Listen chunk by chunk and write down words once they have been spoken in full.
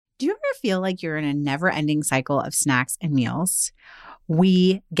Do you ever feel like you're in a never-ending cycle of snacks and meals?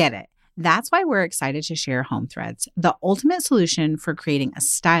 We get it. That's why we're excited to share Home Threads, the ultimate solution for creating a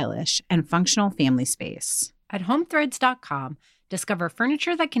stylish and functional family space. At homethreads.com, discover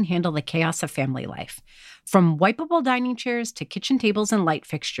furniture that can handle the chaos of family life. From wipeable dining chairs to kitchen tables and light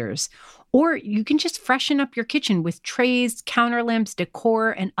fixtures. Or you can just freshen up your kitchen with trays, counter lamps,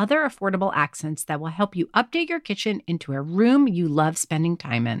 decor, and other affordable accents that will help you update your kitchen into a room you love spending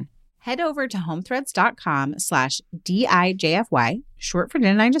time in. Head over to homethreads.com/DIJFY, short for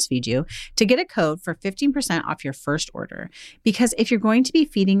Didn't I Just Feed You, to get a code for 15% off your first order. Because if you're going to be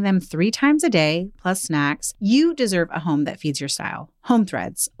feeding them 3 times a day, plus snacks, you deserve a home that feeds your style. Home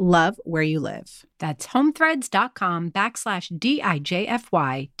Threads, love where you live. That's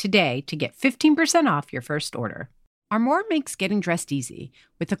homethreads.com/DIJFY today to get 15% off your first order. Armoire makes getting dressed easy.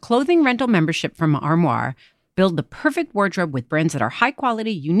 With a clothing rental membership from Armoire, build the perfect wardrobe with brands that are high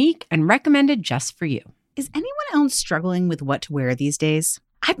quality, unique, and recommended just for you. Is anyone else struggling with what to wear these days?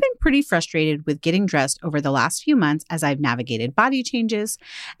 I've been pretty frustrated with getting dressed over the last few months as I've navigated body changes,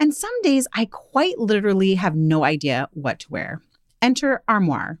 and some days I quite literally have no idea what to wear. Enter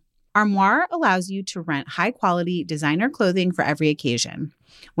Armoire. Armoire allows you to rent high-quality designer clothing for every occasion.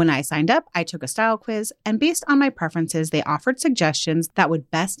 When I signed up, I took a style quiz, and based on my preferences, they offered suggestions that would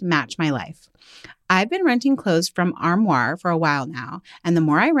best match my life. I've been renting clothes from Armoire for a while now, and the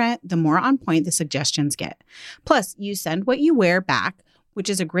more I rent, the more on point the suggestions get. Plus, you send what you wear back, which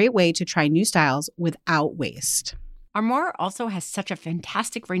is a great way to try new styles without waste. Armoire also has such a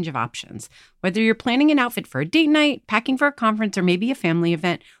fantastic range of options. Whether you're planning an outfit for a date night, packing for a conference, or maybe a family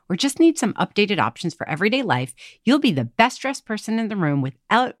event, or just need some updated options for everyday life, you'll be the best dressed person in the room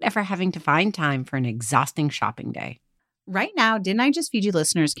without ever having to find time for an exhausting shopping day. Right now, Didn't I Just Feed You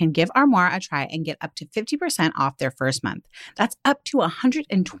listeners can give Armoire a try and get up to 50% off their first month. That's up to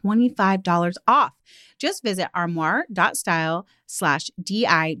 $125 off. Just visit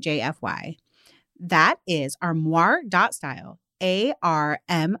armoire.style/DIJFY. That is armoire.style,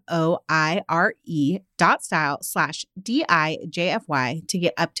 ARMOIRE.style/DIJFY to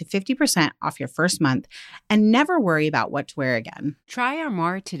get up to 50% off your first month and never worry about what to wear again. Try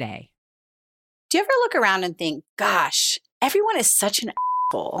Armoire today. Do you ever look around and think, gosh, everyone is such an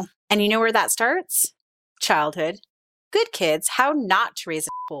asshole? And you know where that starts? Childhood. Good Kids, How Not to Raise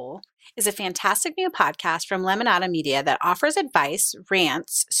an Asshole is a fantastic new podcast from Lemonada Media that offers advice,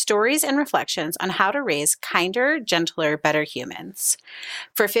 rants, stories, and reflections on how to raise kinder, gentler, better humans.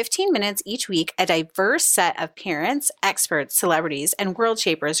 For 15 minutes each week, a diverse set of parents, experts, celebrities, and world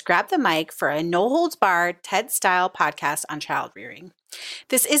shapers grab the mic for a no-holds-barred, TED-style podcast on child rearing.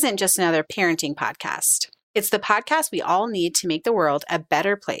 This isn't just another parenting podcast. It's the podcast we all need to make the world a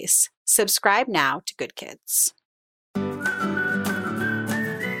better place. Subscribe now to Good Kids.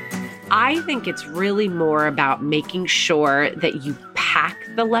 I think it's really more about making sure that you pack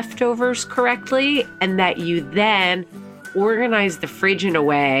the leftovers correctly and that you then organize the fridge in a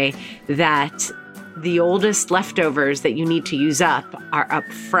way that the oldest leftovers that you need to use up are up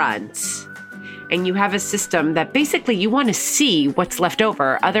front. And you have a system that basically you want to see what's left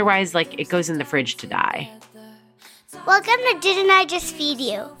over. Otherwise, it goes in the fridge to die. Welcome to Didn't I Just Feed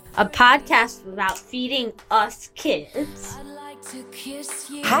You? A podcast about feeding us kids.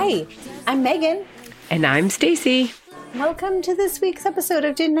 Hi, I'm Megan. And I'm Stacy. Welcome to this week's episode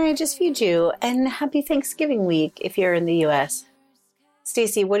of Didn't I Just Feed You? And happy Thanksgiving week if you're in the U.S.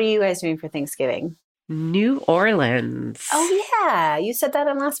 Stacy, what are you guys doing for Thanksgiving? New Orleans. Oh, yeah. You said that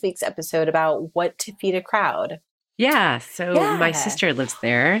in last week's episode about what to feed a crowd. Yeah. So my sister lives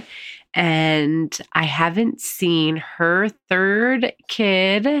there, and I haven't seen her third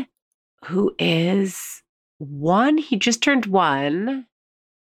kid, who is 1. He just turned 1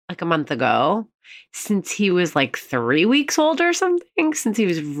 a month ago, since he was 3 weeks old or something, since he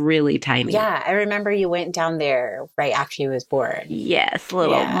was really tiny. Yeah, I remember you went down there right after he was born. Yes,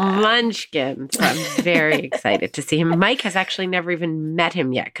 little munchkin. So I'm very excited to see him. Mike has actually never even met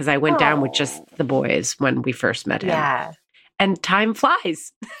him yet because I went down with just the boys when we first met him. Yeah. And time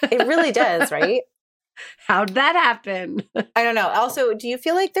flies. It really does, right? How'd that happen? I don't know. Also, do you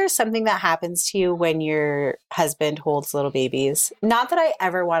feel like there's something that happens to you when your husband holds little babies? Not that I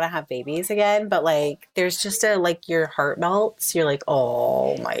ever want to have babies again, but there's just your heart melts. You're like,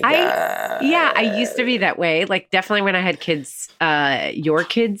 oh my God. Yeah, I used to be that way. Definitely when I had kids, your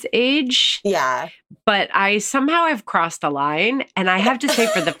kids' age. Yeah. But I somehow have crossed a line. And I have to say,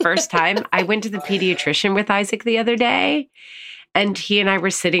 for the first time, I went to the pediatrician with Isaac the other day. And he and I were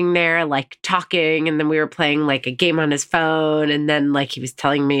sitting there talking, and then we were playing a game on his phone. And then he was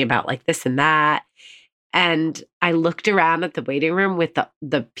telling me about this and that. And I looked around at the waiting room with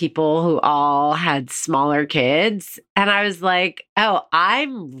the people who all had smaller kids. And I was like, oh,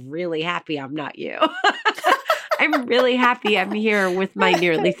 I'm really happy I'm not you. I'm really happy I'm here with my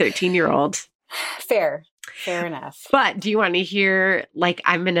nearly 13-year-old. Fair enough. But do you want to hear, like,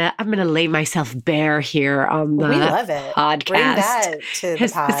 I'm gonna lay myself bare here on the We love it. podcast. Bring that to the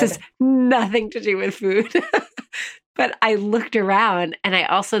pod. This has nothing to do with food. But I looked around and I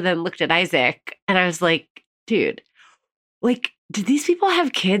also then looked at Isaac and I was like, dude, like, do these people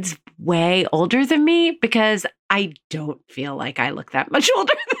have kids way older than me? Because I don't feel like I look that much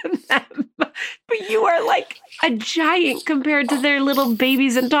older than them. But you are like a giant compared to their little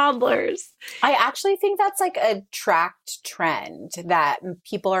babies and toddlers. I actually think that's like a tracked trend that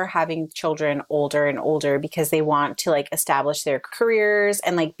people are having children older and older because they want to like establish their careers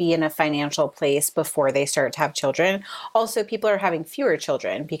and like be in a financial place before they start to have children. Also, people are having fewer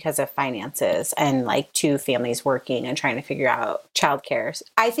children because of finances and like two families working and trying to figure out childcare.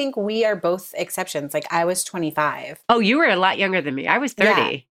 I think we are both exceptions. Like I was 25. Oh, you were a lot younger than me. I was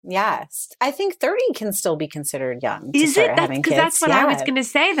 30. Yes. I think 30 can still be considered young. Is it? Because that's what I was going to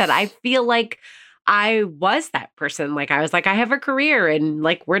say, that I feel like I was that person. Like I was like, I have a career and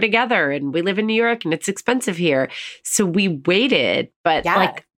like we're together and we live in New York and it's expensive here. So we waited. But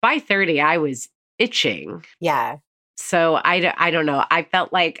like by 30, I was itching. Yeah. So I don't know. I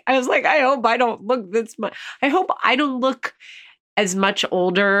felt like, I was like, I hope I don't look this much. I hope I don't look as much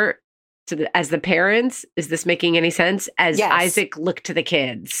older as the parents. Is this making any sense? As Isaac looked to the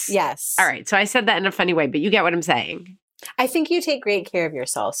kids. Yes. All right. So I said that in a funny way, but you get what I'm saying. I think you take great care of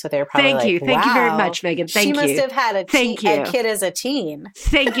yourself. So they're probably Thank you very much, Megan. Thank you. She must have had a kid as a teen.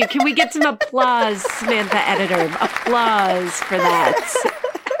 Thank you. Can we get some applause, Samantha editor? Applause for that.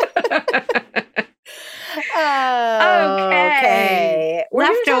 Okay.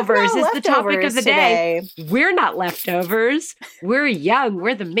 Leftovers is the topic of the day. We're not leftovers. We're young.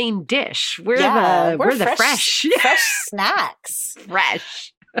 We're the main dish. We're the fresh snacks.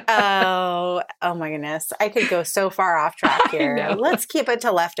 Fresh. Oh my goodness. I could go so far off track here. Let's keep it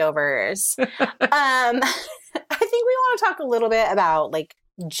to leftovers. I think we want to talk a little bit about like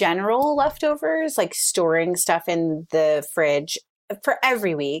general leftovers, like storing stuff in the fridge for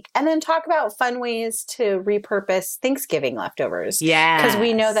every week, and then talk about fun ways to repurpose Thanksgiving leftovers. Yeah. Because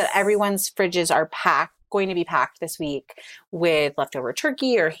we know that everyone's fridges are going to be packed this week with leftover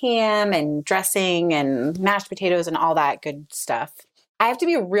turkey or ham and dressing and mashed potatoes and all that good stuff. I have to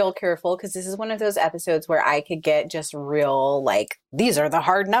be real careful because this is one of those episodes where I could get just real, like, these are the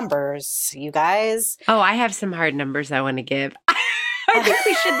hard numbers, you guys. Oh, I have some hard numbers I want to give. I think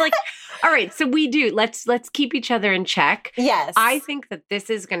we should all right, so we do. Let's keep each other in check. Yes. I think that this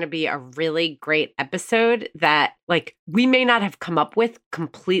is going to be a really great episode that like we may not have come up with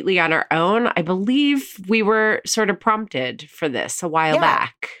completely on our own. I believe we were sort of prompted for this a while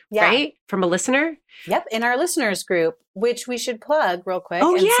back, right? From a listener? Yep, in our listeners group, which we should plug real quick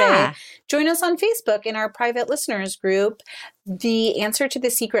say, join us on Facebook in our private listeners group. The answer to the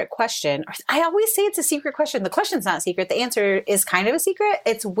secret question, I always say it's a secret question. The question's not secret. The answer is kind of a secret.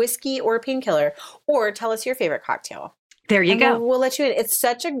 It's whiskey or painkiller, or tell us your favorite cocktail. There you go. We'll let you in. It's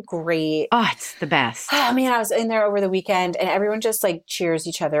such a great... Oh, it's the best. Oh, man, I was in there over the weekend and everyone just like cheers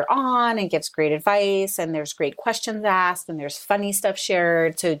each other on and gives great advice. And there's great questions asked and there's funny stuff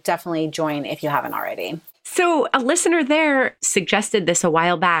shared. So definitely join if you haven't already. So a listener there suggested this a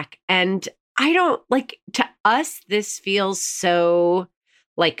while back. And I don't like, to us, this feels so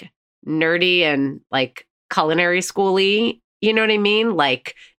like nerdy and like culinary schooly. You know what I mean?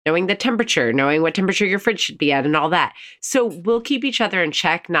 Like knowing the temperature, knowing what temperature your fridge should be at and all that. So we'll keep each other in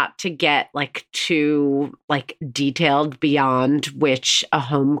check, not to get like too like detailed beyond which a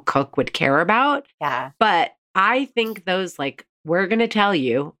home cook would care about. Yeah. But I think those like, we're going to tell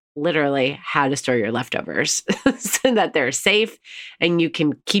you literally how to store your leftovers so that they're safe and you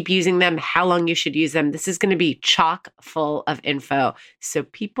can keep using them, how long you should use them. This is going to be chock full of info. So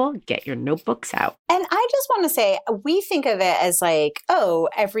people, get your notebooks out. And I just want to say, we think of it as like, oh,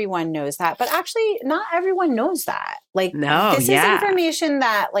 everyone knows that. But actually, not everyone knows that. Like, this is information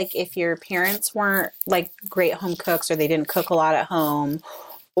that, like, if your parents weren't, like, great home cooks or they didn't cook a lot at home,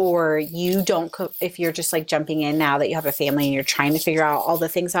 or you don't cook, if you're just like jumping in now that you have a family and you're trying to figure out all the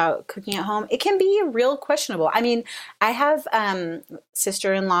things out cooking at home, it can be real questionable. I mean, I have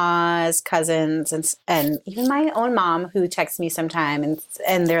sister-in-laws, cousins, and even my own mom who texts me sometime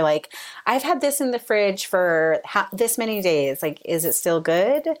and they're like, I've had this in the fridge for this many days. Like, is it still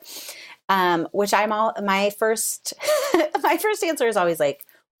good? Which my first answer is always like,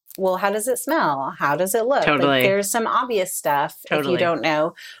 well, how does it smell? How does it look? Totally. Like, there's some obvious stuff if you don't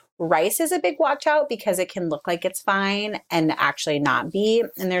know. Rice is a big watch out because it can look like it's fine and actually not be.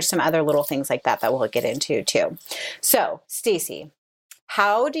 And there's some other little things like that we'll get into too. So, Stacy,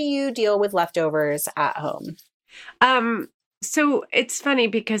 how do you deal with leftovers at home? So it's funny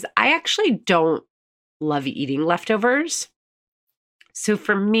because I actually don't love eating leftovers. So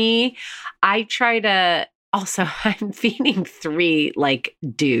for me, I try to also, I'm feeding 3 like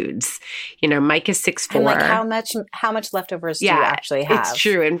dudes. Mike is 6'4". And like how much leftovers do you actually have? It's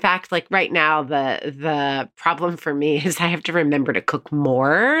true. In fact, like right now, the problem for me is I have to remember to cook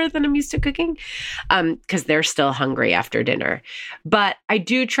more than I'm used to cooking, because they're still hungry after dinner. But I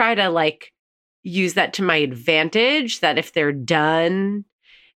do try to like use that to my advantage, that if they're done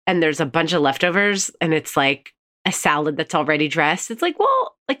and there's a bunch of leftovers and it's like a salad that's already dressed, it's like,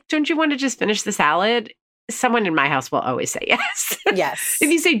 well, like, don't you want to just finish the salad? Someone in my house will always say yes. Yes. If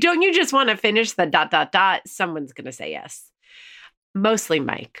you say, don't you just want to finish the ... someone's going to say yes. Mostly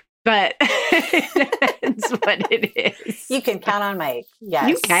Mike, but it depends what it is. You can count on Mike. Yes.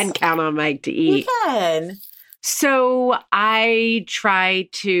 You can count on Mike to eat. You can. So I try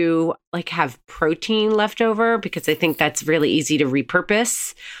to like have protein left over because I think that's really easy to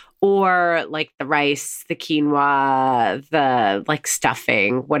repurpose, or like the rice, the quinoa, the like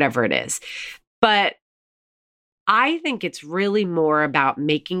stuffing, whatever it is. But I think it's really more about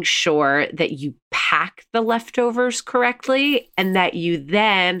making sure that you pack the leftovers correctly and that you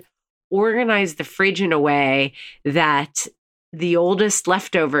then organize the fridge in a way that the oldest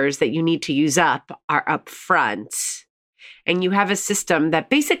leftovers that you need to use up are up front. And you have a system that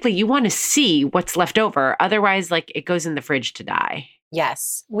basically you want to see what's left over. Otherwise, like it goes in the fridge to die.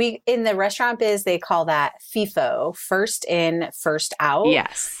 Yes. In the restaurant biz, they call that FIFO, first in, first out.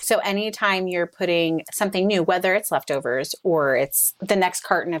 Yes. So anytime you're putting something new, whether it's leftovers or it's the next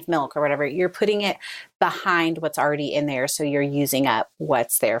carton of milk or whatever, you're putting it behind what's already in there. So you're using up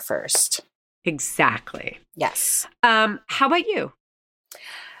what's there first. Exactly. Yes. How about you?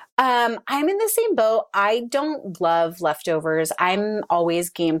 I'm in the same boat. I don't love leftovers. I'm always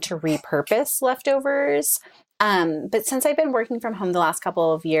game to repurpose leftovers. But since I've been working from home the last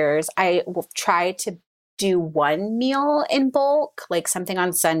couple of years, I will try to do one meal in bulk, like something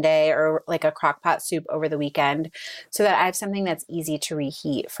on Sunday or like a crock pot soup over the weekend, so that I have something that's easy to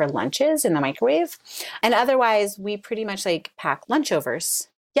reheat for lunches in the microwave. And otherwise, we pretty much like pack lunchovers.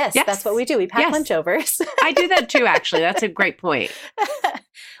 Yes, that's what we do. We pack lunchovers. I do that too, actually. That's a great point.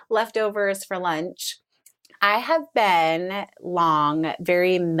 Leftovers for lunch. I have been long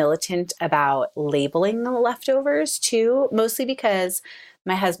very militant about labeling the leftovers too, mostly because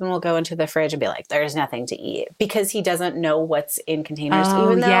my husband will go into the fridge and be like, there's nothing to eat, because he doesn't know what's in containers,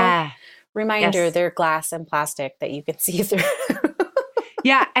 even though, reminder, they're glass and plastic that you can see through.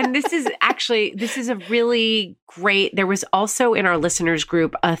 Yeah. And this is a really great, there was also in our listeners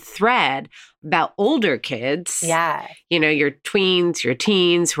group a thread about older kids. Yeah. Your tweens, your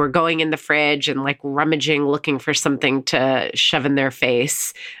teens who are going in the fridge and like rummaging, looking for something to shove in their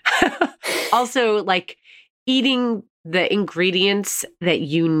face. Also like eating the ingredients that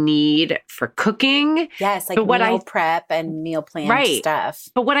you need for cooking. Yes, like meal prep and meal plan stuff.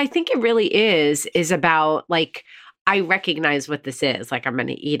 But what I think it really is about like, I recognize what this is. Like, I'm going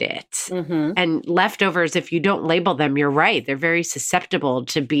to eat it. Mm-hmm. And leftovers, if you don't label them, you're right. They're very susceptible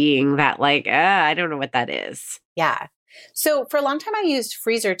to being that like, I don't know what that is. Yeah. So for a long time, I used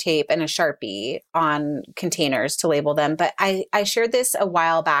freezer tape and a Sharpie on containers to label them. But I shared this a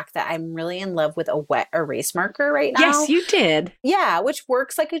while back that I'm really in love with a wet erase marker right now. Yes, you did. Yeah, which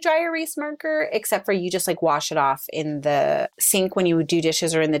works like a dry erase marker, except for you just like wash it off in the sink when you do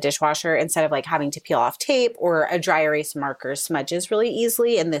dishes or in the dishwasher, instead of like having to peel off tape, or a dry erase marker smudges really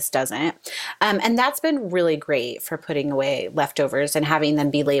easily and this doesn't. And that's been really great for putting away leftovers and having them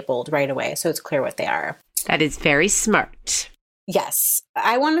be labeled right away so it's clear what they are. That is very smart. Yes.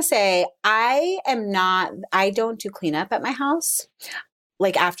 I want to say I don't do cleanup at my house,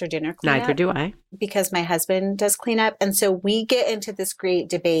 like after dinner cleanup. Neither do I. Because my husband does cleanup. And so we get into this great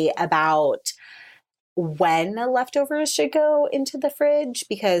debate about when the leftovers should go into the fridge,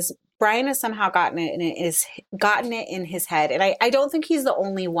 because Brian has somehow gotten it in his head. And I don't think he's the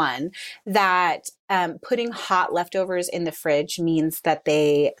only one that putting hot leftovers in the fridge means that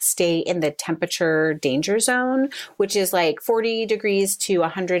they stay in the temperature danger zone, which is like 40 degrees to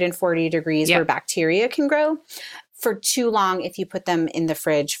 140 degrees where bacteria can grow for too long if you put them in the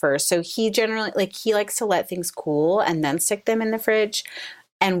fridge first. So he generally he likes to let things cool and then stick them in the fridge.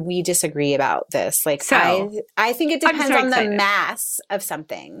 and we disagree about this. Like, So, I think it I'm depends so on excited. the mass of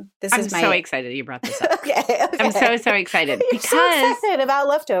something. I'm so excited you brought this up. Okay. I'm so excited You're because so excited about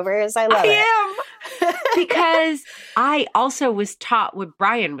leftovers. I love it. I am. Because I also was taught what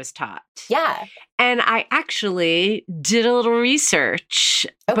Brian was taught. Yeah. And I actually did a little research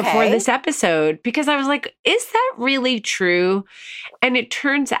before Okay. this episode because I was like, is that really true? And it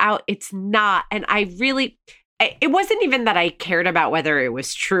turns out it's not. And it wasn't even that I cared about whether it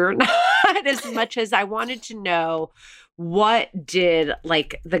was true or not as much as I wanted to know, what did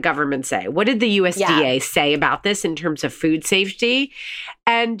like the government say? What did the USDA say about this in terms of food safety?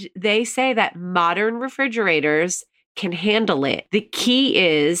 And they say that modern refrigerators can handle it. The key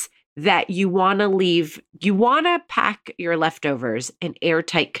is that you want to pack your leftovers in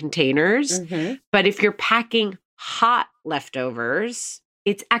airtight containers. Mhm. But if you're packing hot leftovers,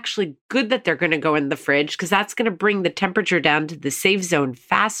 it's actually good that they're going to go in the fridge because that's going to bring the temperature down to the safe zone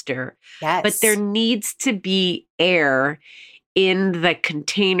faster. Yes. But there needs to be air in the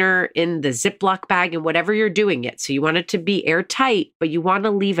container, in the Ziploc bag, and whatever you're doing it. So you want it to be airtight, but you want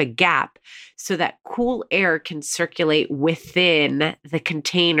to leave a gap so that cool air can circulate within the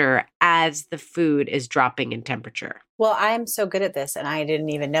container as the food is dropping in temperature. Well, I'm so good at this and I didn't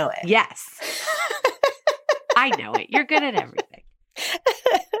even know it. Yes. I know it. You're good at everything.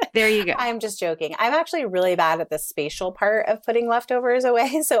 There you go. I'm just joking. I'm actually really bad at the spatial part of putting leftovers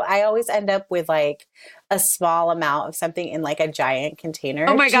away. So I always end up with like a small amount of something in like a giant container.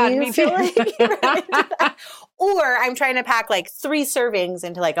 Oh my Do God, you me feel too. like you run into that? Or I'm trying to pack like 3 servings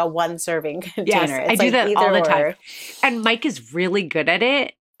into like a 1 serving container. Yes, It's I do like that all the either time. or. And Mike is really good at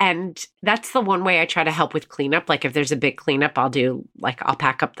it. And that's the one way I try to help with cleanup. Like if there's a big cleanup, I'll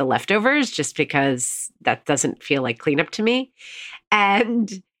pack up the leftovers just because that doesn't feel like cleanup to me. And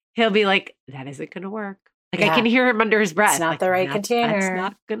he'll be like, that isn't going to work. Like I can hear him under his breath. It's not like, the right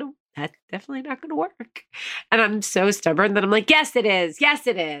container. That's definitely not going to work. And I'm so stubborn that I'm like, yes, it is. Yes,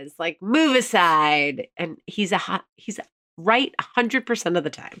 it is. Like move aside. And he's right 100% of the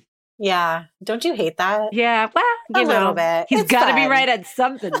time. Yeah. Don't you hate that? Yeah. Well, A little bit. He's It's got to be fun. right at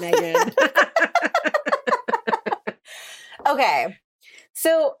something, Megan. Okay.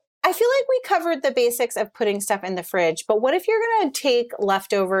 So I feel like we covered the basics of putting stuff in the fridge, but what if you're going to take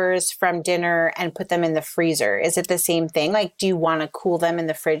leftovers from dinner and put them in the freezer? Is it the same thing? Like, do you want to cool them in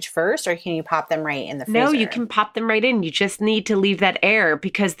the fridge first or can you pop them right in the freezer? No, you can pop them right in. You just need to leave that air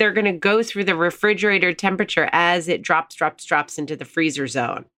because they're going to go through the refrigerator temperature as it drops into the freezer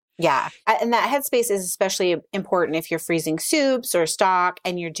zone. Yeah. And that headspace is especially important if you're freezing soups or stock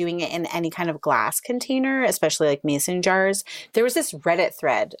and you're doing it in any kind of glass container, especially like mason jars. There was this Reddit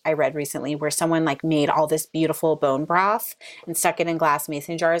thread I read recently where someone like made all this beautiful bone broth and stuck it in glass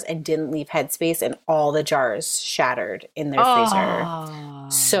mason jars and didn't leave headspace and all the jars shattered in their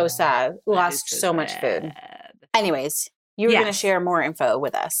freezer. So sad. Lost so much food. Anyways, you were going to share more info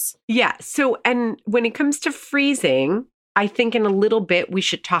with us. Yeah. So, and when it comes to freezing, I think in a little bit we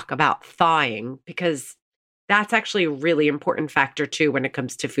should talk about thawing because that's actually a really important factor too when it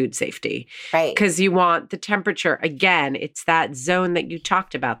comes to food safety. Right. Because you want the temperature, again, it's that zone that you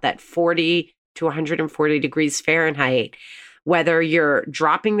talked about, that 40 to 140 degrees Fahrenheit. Whether you're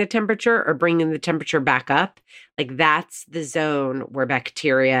dropping the temperature or bringing the temperature back up, like that's the zone where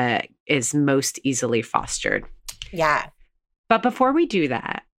bacteria is most easily fostered. Yeah. But before we do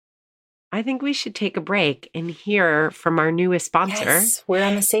that, I think we should take a break and hear from our newest sponsor. Yes, we're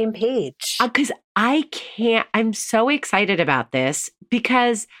on the same page. Because I'm so excited about this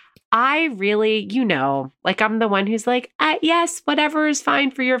because I really, like I'm the one who's like, yes, whatever is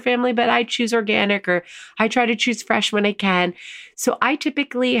fine for your family, but I choose organic or I try to choose fresh when I can. So I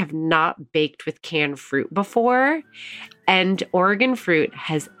typically have not baked with canned fruit before, and Oregon fruit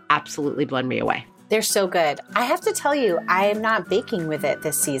has absolutely blown me away. They're so good. I have to tell you, I am not baking with it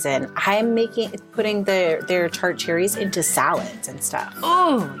this season. I'm putting their tart cherries into salads and stuff.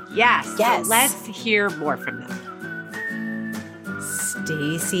 Oh, yes. Yes. So let's hear more from them.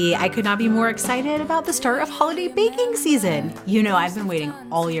 Stacy, I could not be more excited about the start of holiday baking season. You know, I've been waiting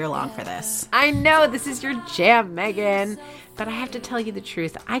all year long for this. I know this is your jam, Megan, but I have to tell you the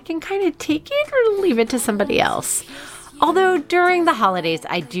truth. I can kind of take it or leave it to somebody else. Although during the holidays,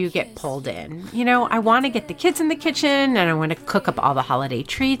 I do get pulled in. I want to get the kids in the kitchen and I want to cook up all the holiday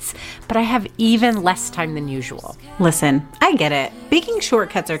treats, but I have even less time than usual. Listen, I get it. Baking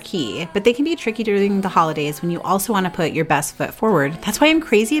shortcuts are key, but they can be tricky during the holidays when you also want to put your best foot forward. That's why I'm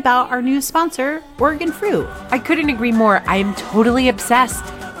crazy about our new sponsor, Oregon Fruit. I couldn't agree more. I am totally obsessed.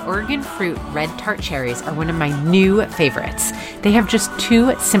 Oregon Fruit red tart cherries are one of my new favorites. They have just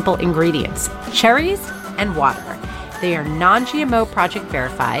 2 simple ingredients, cherries and water. They are non-GMO project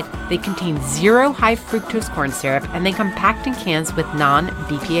verified, they contain 0 high fructose corn syrup, and they come packed in cans with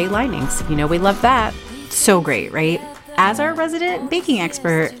non-BPA linings. You know we love that. So great, right? As our resident baking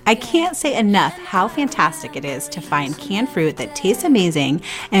expert, I can't say enough how fantastic it is to find canned fruit that tastes amazing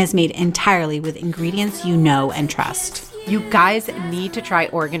and is made entirely with ingredients you know and trust. You guys need to try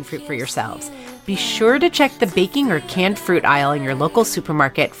Oregon fruit for yourselves. Be sure to check the baking or canned fruit aisle in your local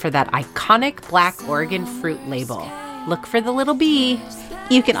supermarket for that iconic black Oregon fruit label. Look for the little bee.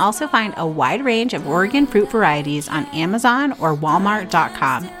 You can also find a wide range of Oregon fruit varieties on Amazon or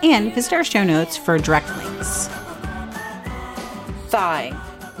Walmart.com and visit our show notes for direct links. Thawing.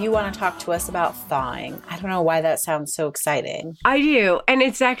 You want to talk to us about thawing. I don't know why that sounds so exciting. I do. And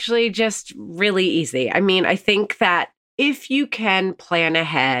it's actually just really easy. I mean, I think that if you can plan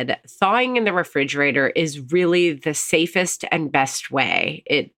ahead, thawing in the refrigerator is really the safest and best way.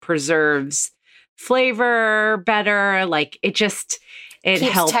 It preserves flavor better. Like it just, it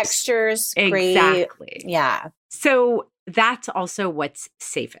Keeps helps. textures great. Exactly. Yeah. So that's also what's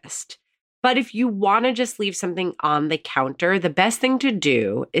safest. But if you want to just leave something on the counter, the best thing to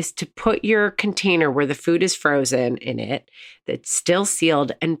do is to put your container where the food is frozen in it, that's still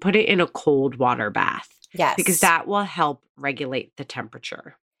sealed, and put it in a cold water bath. Yes. Because that will help regulate the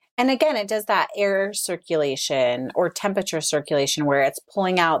temperature. And again, it does that air circulation or temperature circulation where it's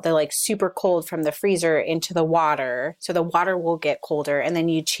pulling out the like super cold from the freezer into the water. So the water will get colder and then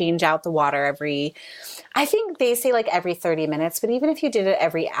you change out the water I think they say like every 30 minutes, but even if you did it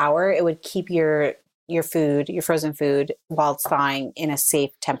every hour, it would keep your food, your frozen food while it's thawing in a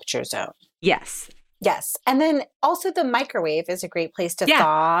safe temperature zone. Yes. Yes. And then also the microwave is a great place to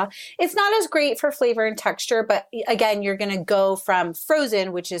thaw. It's not as great for flavor and texture, but again, you're going to go from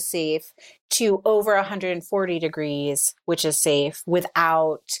frozen, which is safe, to over 140 degrees, which is safe,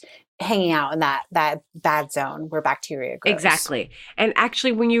 without hanging out in that bad zone where bacteria grows. Exactly. And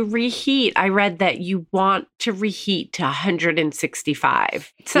actually, when you reheat, I read that you want to reheat to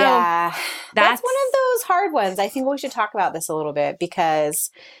 165. So yeah, that's one of those hard ones. I think we should talk about this a little bit because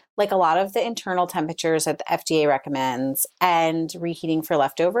like a lot of the internal temperatures that the FDA recommends and reheating for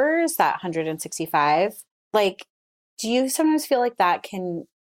leftovers, that 165, like, do you sometimes feel like that can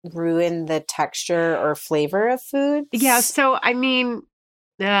ruin the texture or flavor of food? Yeah. So, I mean,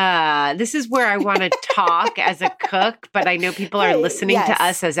 this is where I want to talk as a cook, but I know people are listening to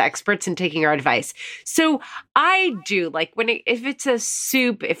us as experts and taking our advice. So I do like if it's a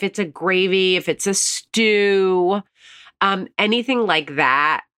soup, if it's a gravy, if it's a stew, anything like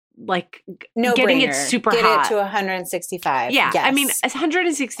that, like no getting brainer. It super Get hot. Get it to 165. Yeah. Yes. I mean,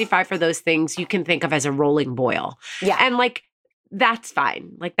 165 for those things you can think of as a rolling boil. Yeah. And like, that's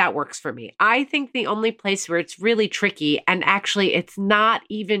fine. Like that works for me. I think the only place where it's really tricky, and actually it's not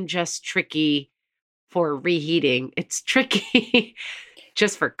even just tricky for reheating, it's tricky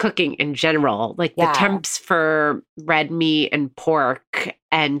just for cooking in general. Like the temps for red meat and pork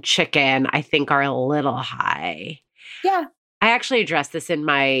and chicken, I think are a little high. Yeah. I actually addressed this in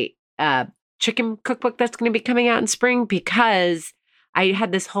my chicken cookbook that's going to be coming out in spring because I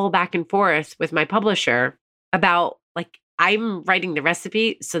had this whole back and forth with my publisher about like, I'm writing the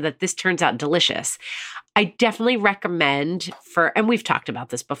recipe so that this turns out delicious. I definitely recommend and we've talked about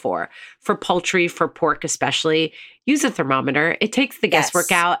this before, for poultry, for pork especially, use a thermometer. It takes the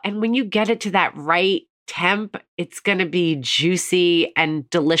guesswork out. And when you get it to that right temp, it's going to be juicy and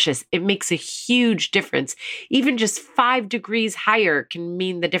delicious. It makes a huge difference. Even just 5 degrees higher can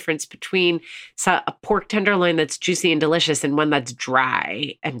mean the difference between a pork tenderloin that's juicy and delicious and one that's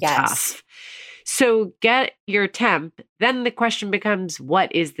dry and tough. So get your temp. Then the question becomes,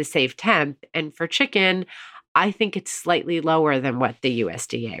 what is the safe temp? And for chicken, I think it's slightly lower than what the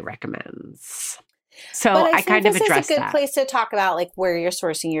USDA recommends. So I kind of addressed that. This is a good place to talk about like where you're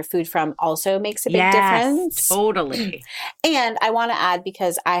sourcing your food from also makes a big difference. Totally. And I want to add,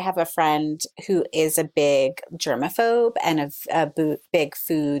 because I have a friend who is a big germaphobe and a big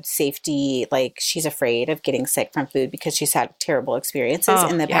food safety, like she's afraid of getting sick from food because she's had terrible experiences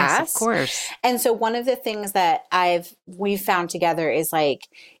in the past. Of course. And so one of the things that we've found together is like,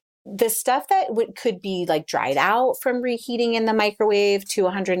 the stuff that could be like dried out from reheating in the microwave to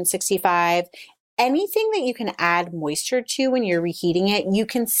 165, anything that you can add moisture to when you're reheating it, you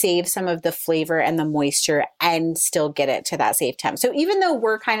can save some of the flavor and the moisture and still get it to that safe temp. So even though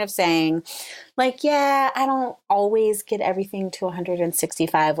we're kind of saying like, yeah, I don't always get everything to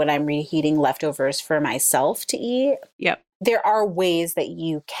 165 when I'm reheating leftovers for myself to eat. Yep. There are ways that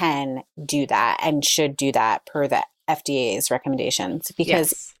you can do that and should do that per the FDA's recommendations,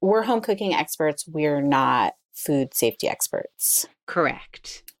 because we're home cooking experts. We're not food safety experts.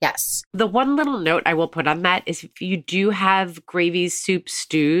 Correct. Yes. The one little note I will put on that is if you do have gravies, soups,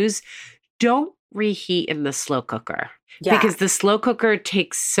 stews, don't reheat in the slow cooker. Yeah. Because the slow cooker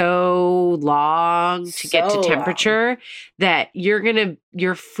takes so long to get to So temperature that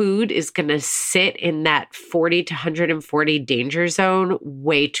your food is going to sit in that 40 to 140 danger zone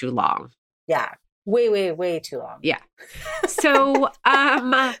way too long. Yeah. Way too long. Yeah. So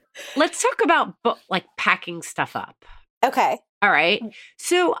let's talk about like packing stuff up. Okay. All right.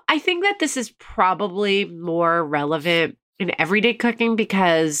 So I think that this is probably more relevant in everyday cooking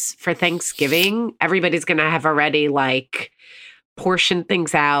because for Thanksgiving, everybody's going to have already like portioned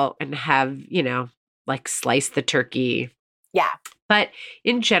things out and have, like slice the turkey. Yeah. But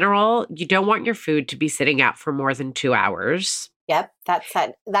in general, you don't want your food to be sitting out for more than 2 hours. Yep.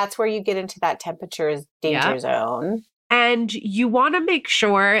 That's where you get into that temperature danger zone. And you want to make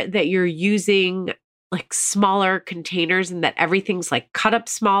sure that you're using like smaller containers and that everything's like cut up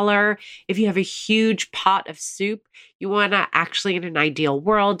smaller. If you have a huge pot of soup, you want to actually, in an ideal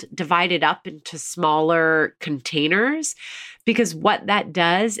world, divide it up into smaller containers because what that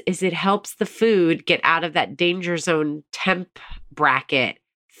does is it helps the food get out of that danger zone temp bracket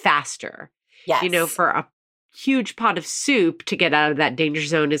faster. Yes. For a huge pot of soup to get out of that danger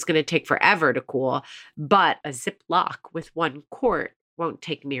zone is going to take forever to cool, but a Ziploc with 1 quart won't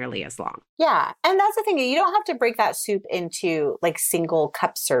take nearly as long. Yeah. And that's the thing. You don't have to break that soup into like single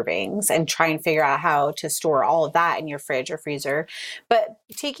cup servings and try and figure out how to store all of that in your fridge or freezer. But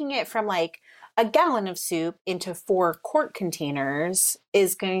taking it from like a gallon of soup into 4 quart containers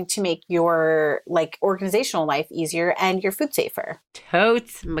is going to make your like organizational life easier and your food safer.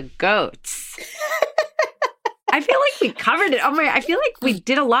 Totes my goats. I feel like we covered it. Oh my, I feel like we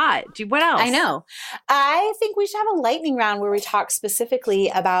did a lot. What else? I know. I think we should have a lightning round where we talk specifically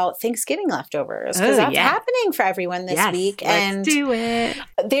about Thanksgiving leftovers because that's happening for everyone this week. Let's do it.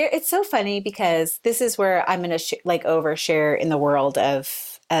 It's so funny because this is where I'm going to overshare in the world of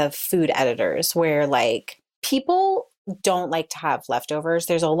food editors where like people don't like to have leftovers.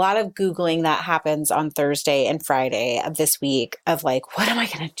 There's a lot of Googling that happens on Thursday and Friday of this week of like, what am I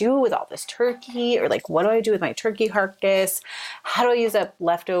going to do with all this turkey? Or like, what do I do with my turkey carcass? How do I use up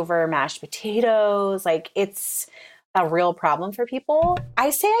leftover mashed potatoes? Like it's a real problem for people.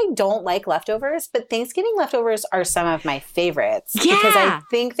 I say I don't like leftovers, but Thanksgiving leftovers are some of my favorites because I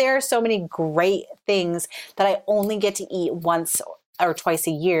think there are so many great things that I only get to eat once or twice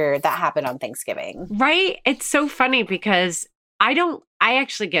a year that happen on Thanksgiving. Right? It's so funny because I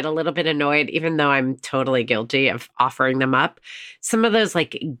actually get a little bit annoyed, even though I'm totally guilty of offering them up. Some of those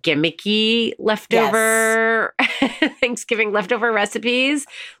like gimmicky leftover Thanksgiving leftover recipes,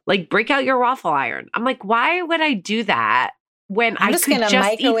 like break out your waffle iron. I'm like, why would I do that when I could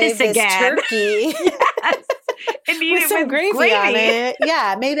just eat this again? Turkey. Yes. And eat with it some with gravy on it.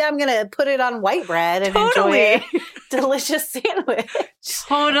 Yeah, maybe I'm going to put it on white bread and enjoy a delicious sandwich.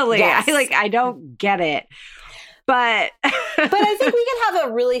 Totally. Yes. I don't get it. But I think we can have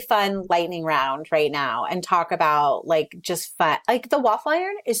a really fun lightning round right now and talk about like just fun. Like the waffle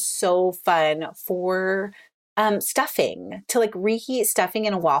iron is so fun for stuffing, to like reheat stuffing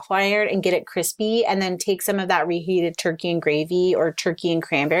in a waffle iron and get it crispy and then take some of that reheated turkey and gravy or turkey and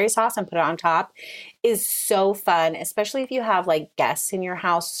cranberry sauce and put it on top is so fun, especially if you have like guests in your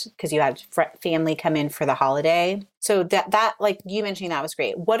house because you had family come in for the holiday. So that like you mentioning that was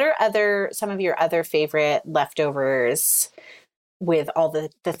great. What are some of your other favorite leftovers with all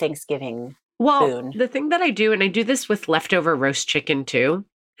the Thanksgiving food? The thing that I do, and I do this with leftover roast chicken too,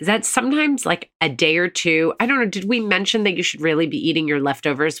 is that sometimes like a day or two, I don't know, did we mention that you should really be eating your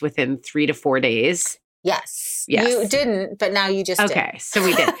leftovers within 3 to 4 days? Yes. You didn't, but now you just did. Okay, so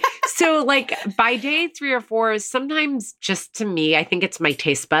we did. So like by day 3 or 4, sometimes just to me, I think it's my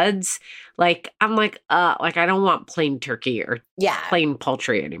taste buds. Like I'm like I don't want plain turkey or plain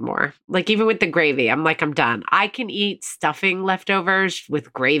poultry anymore. Like even with the gravy, I'm like, I'm done. I can eat stuffing leftovers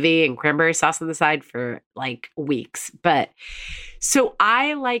with gravy and cranberry sauce on the side for like weeks. But so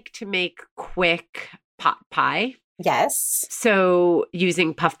I like to make quick pot pie. Yes. So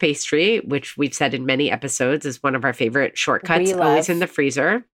using puff pastry, which we've said in many episodes is one of our favorite shortcuts, always in the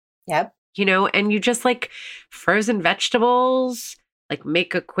freezer. Yep. And you just like frozen vegetables, like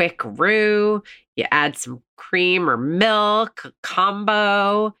make a quick roux, you add some cream or milk, a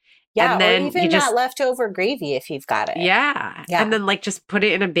combo. Yeah, and then or even that leftover gravy if you've got it. Yeah. And then like just put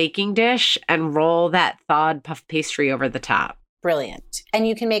it in a baking dish and roll that thawed puff pastry over the top. Brilliant. And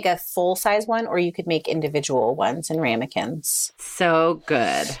you can make a full-size one or you could make individual ones in ramekins. So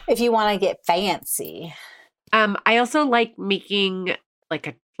good. If you want to get fancy. I also like making like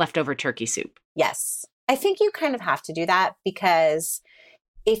a leftover turkey soup. Yes. I think you kind of have to do that because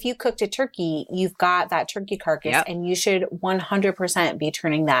if you cooked a turkey, you've got that turkey carcass and you should 100% be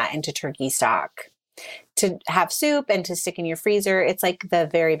turning that into turkey stock to have soup and to stick in your freezer. It's like the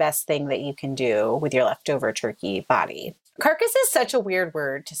very best thing that you can do with your leftover turkey body. Carcass is such a weird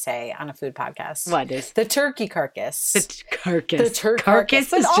word to say on a food podcast. What is? The turkey carcass. The carcass. The turkey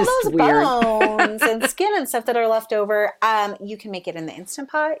carcass is all just those weird. bones and skin and stuff that are left over. You can make it in the Instant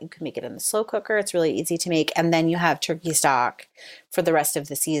Pot. You can make it in the slow cooker. It's really easy to make. And then you have turkey stock for the rest of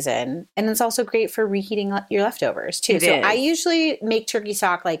the season. And it's also great for reheating your leftovers too. I usually make turkey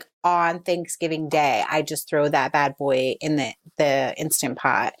stock like on Thanksgiving Day. I just throw that bad boy in the Instant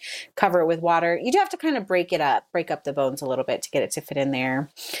Pot, cover it with water. You do have to kind of break up the bones a little bit to get it to fit in there.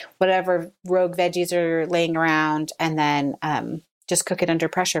 Whatever rogue veggies are laying around, and then just cook it under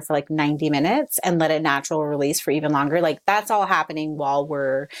pressure for like 90 minutes and let it natural release for even longer. Like that's all happening while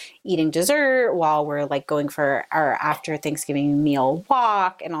we're eating dessert, while we're like going for our after Thanksgiving meal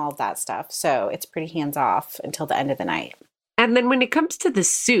walk and all of that stuff. So it's pretty hands off until the end of the night. And then when it comes to the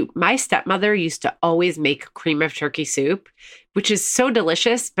soup, my stepmother used to always make cream of turkey soup, which is so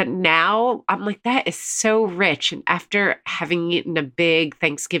delicious. But now I'm like, that is so rich. And after having eaten a big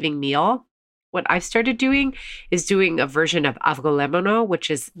Thanksgiving meal, what I've started doing is doing a version of avgolemono, which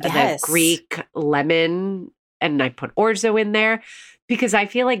is the Greek lemon. And I put orzo in there because I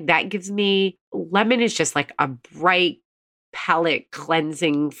feel like that gives me, lemon is just like a bright palate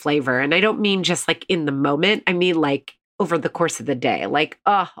cleansing flavor. And I don't mean just like in the moment. I mean like over the course of the day, like,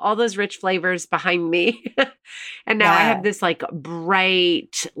 all those rich flavors behind me. And now I have this like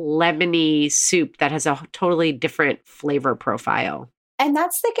bright lemony soup that has a totally different flavor profile. And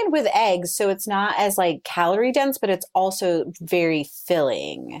that's thickened with eggs. So it's not as like calorie dense, but it's also very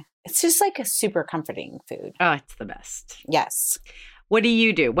filling. It's just like a super comforting food. Oh, it's the best. Yes. What do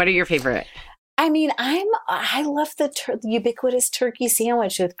you do? What are your favorite? I mean, I love the ubiquitous turkey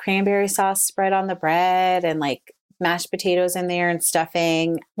sandwich with cranberry sauce spread on the bread and like mashed potatoes in there and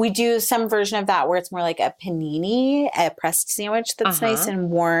stuffing. We do some version of that where it's more like a panini, a pressed sandwich that's nice and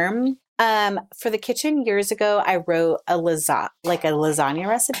warm. For the kitchen years ago, I wrote a lasagna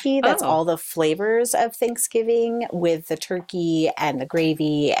recipe that's all the flavors of Thanksgiving with the turkey and the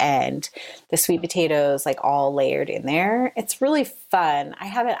gravy and the sweet potatoes, like all layered in there. It's really fun. I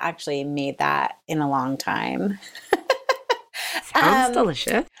haven't actually made that in a long time. Sounds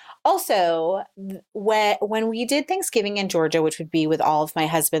delicious. Also, when we did Thanksgiving in Georgia, which would be with all of my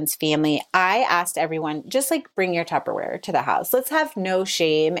husband's family, I asked everyone, just like bring your Tupperware to the house. Let's have no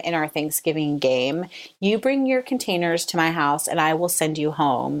shame in our Thanksgiving game. You bring your containers to my house and I will send you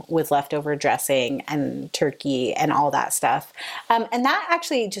home with leftover dressing and turkey and all that stuff. And that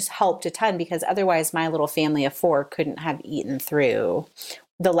actually just helped a ton because otherwise my little family of 4 couldn't have eaten through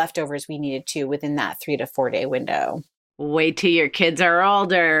the leftovers we needed to within that 3 to 4 day window. Wait till your kids are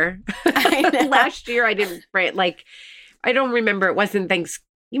older. Last year I didn't, I don't remember. It wasn't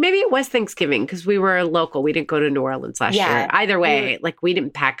maybe it was Thanksgiving because we were local. We didn't go to New Orleans last year. Either way, we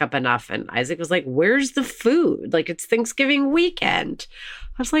didn't pack up enough. And Isaac was like, where's the food? Like, it's Thanksgiving weekend.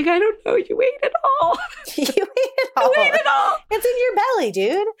 I was like, I don't know. You ate it all. You ate it all. You ate it all. It's in your belly,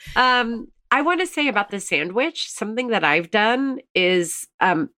 dude. I want to say about the sandwich, something that I've done is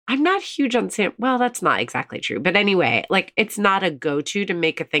I'm not huge on well, that's not exactly true. But anyway, it's not a go-to to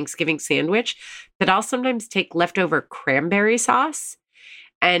make a Thanksgiving sandwich, but I'll sometimes take leftover cranberry sauce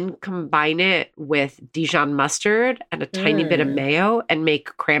and combine it with Dijon mustard and a tiny bit of mayo and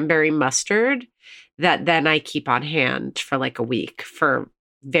make cranberry mustard that then I keep on hand for like a week for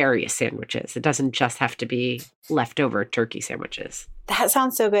various sandwiches. It doesn't just have to be leftover turkey sandwiches. That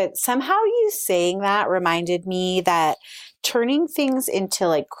sounds so good. Somehow you saying that reminded me that turning things into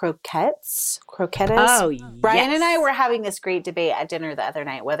like croquettes. Oh, yes. Brian and I were having this great debate at dinner the other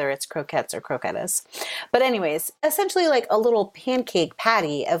night, whether it's croquettes or croquettes. But anyways, essentially like a little pancake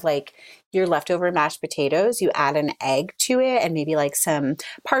patty of like your leftover mashed potatoes. You add an egg to it and maybe like some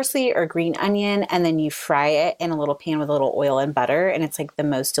parsley or green onion. And then you fry it in a little pan with a little oil and butter. And it's like the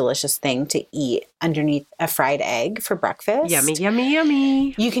most delicious thing to eat underneath a fried egg for breakfast. Yummy, yummy,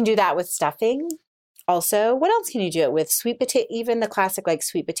 yummy. You can do that with stuffing. Also, what else can you do it with? Sweet potato, even the classic like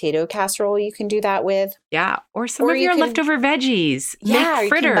sweet potato casserole, you can do that with. Yeah, or some of your leftover veggies. Yeah, make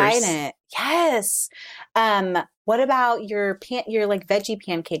fritters. You can combine it. Yes. What about your like veggie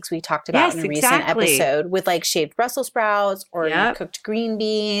pancakes we talked about in a recent episode with like shaved Brussels sprouts or cooked green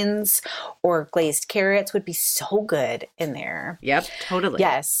beans or glazed carrots would be so good in there. Yep, totally.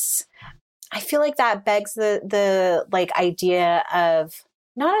 Yes. I feel like that begs the like idea of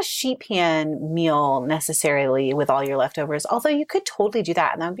not a sheet pan meal necessarily with all your leftovers, although you could totally do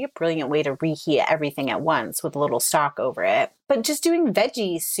that. And that would be a brilliant way to reheat everything at once with a little stock over it. But just doing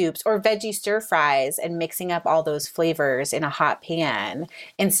veggie soups or veggie stir fries and mixing up all those flavors in a hot pan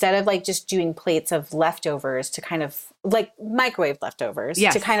instead of like just doing plates of leftovers to kind of like microwave leftovers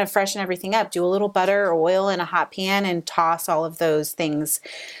to kind of freshen everything up. Do a little butter or oil in a hot pan and toss all of those things,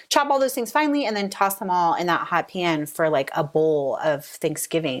 chop all those things finely, and then toss them all in that hot pan for like a bowl of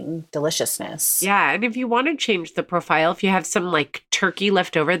Thanksgiving deliciousness. Yeah. And if you want to change the profile, if you have some like turkey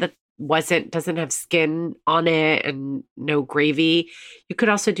left over that doesn't have skin on it and no gravy, you could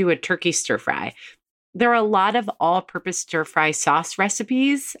also do a turkey stir fry. There are a lot of all-purpose stir fry sauce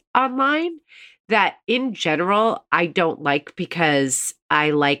recipes online that in general I don't like, because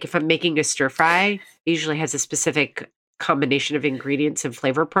I like, if I'm making a stir fry, it usually has a specific combination of ingredients and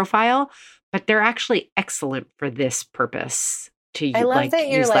flavor profile, but they're actually excellent for this purpose. I love that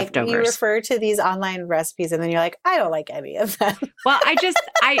you're like, leftovers. you refer to these online recipes and then you're like, I don't like any of them. Well,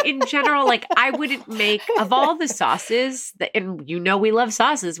 in general, like I wouldn't make, of all the sauces that, and we love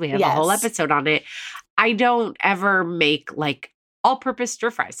sauces. We have a whole episode on it. I don't ever make like all-purpose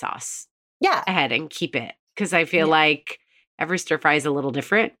stir fry sauce. Yeah. Ahead and keep it. Because I feel like every stir fry is a little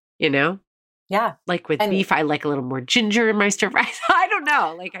different, Yeah. Like with beef, I like a little more ginger in my stir fries. I don't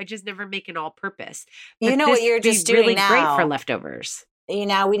know. Like I just never make an all-purpose. But what you're just doing really now? Great for leftovers. We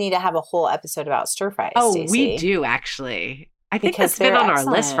need to have a whole episode about stir fries. Oh, Stacey. we do actually. I think that's been on our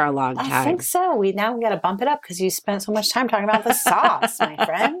list for a long time. I think so. We got to bump it up because you spent so much time talking about the sauce, my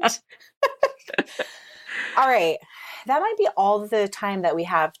friend. All right. That might be all the time that we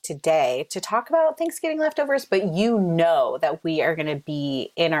have today to talk about Thanksgiving leftovers, but that we are going to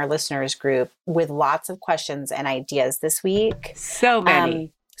be in our listeners group with lots of questions and ideas this week. So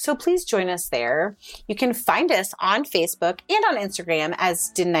many. So please join us there. You can find us on Facebook and on Instagram as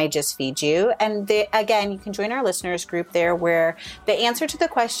Didn't I Just Feed You? And again, you can join our listeners group there where the answer to the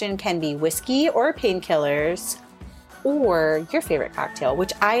question can be whiskey or painkillers, or your favorite cocktail,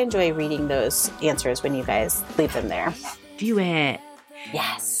 which I enjoy reading those answers when you guys leave them there. Do it.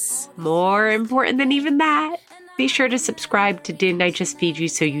 Yes. More important than even that, be sure to subscribe to Didn't I Just Feed You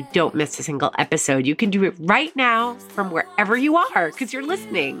so you don't miss a single episode. You can do it right now from wherever you are because you're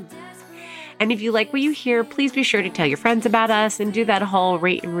listening. And if you like what you hear, please be sure to tell your friends about us and do that whole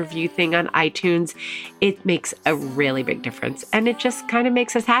rate and review thing on iTunes. It makes a really big difference, and it just kind of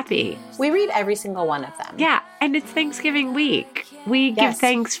makes us happy. We read every single one of them. Yeah, and it's Thanksgiving week. We give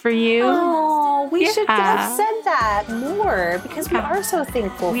thanks for you. Oh, we should have said that more because we are so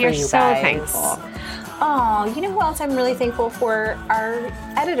thankful for you guys. We are so thankful. Oh, you know who else I'm really thankful for? Our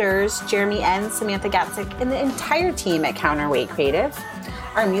editors, Jeremy and Samantha Gatzik, and the entire team at Counterweight Creative.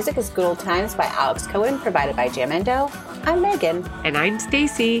 Our music is Good Old Times by Alex Cohen, provided by Jamendo. I'm Megan. And I'm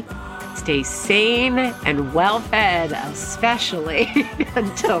Stacy. Stay sane and well-fed, especially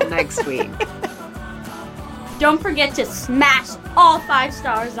until next week. Don't forget to smash all 5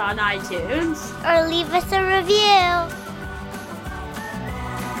 stars on iTunes. Or leave us a review.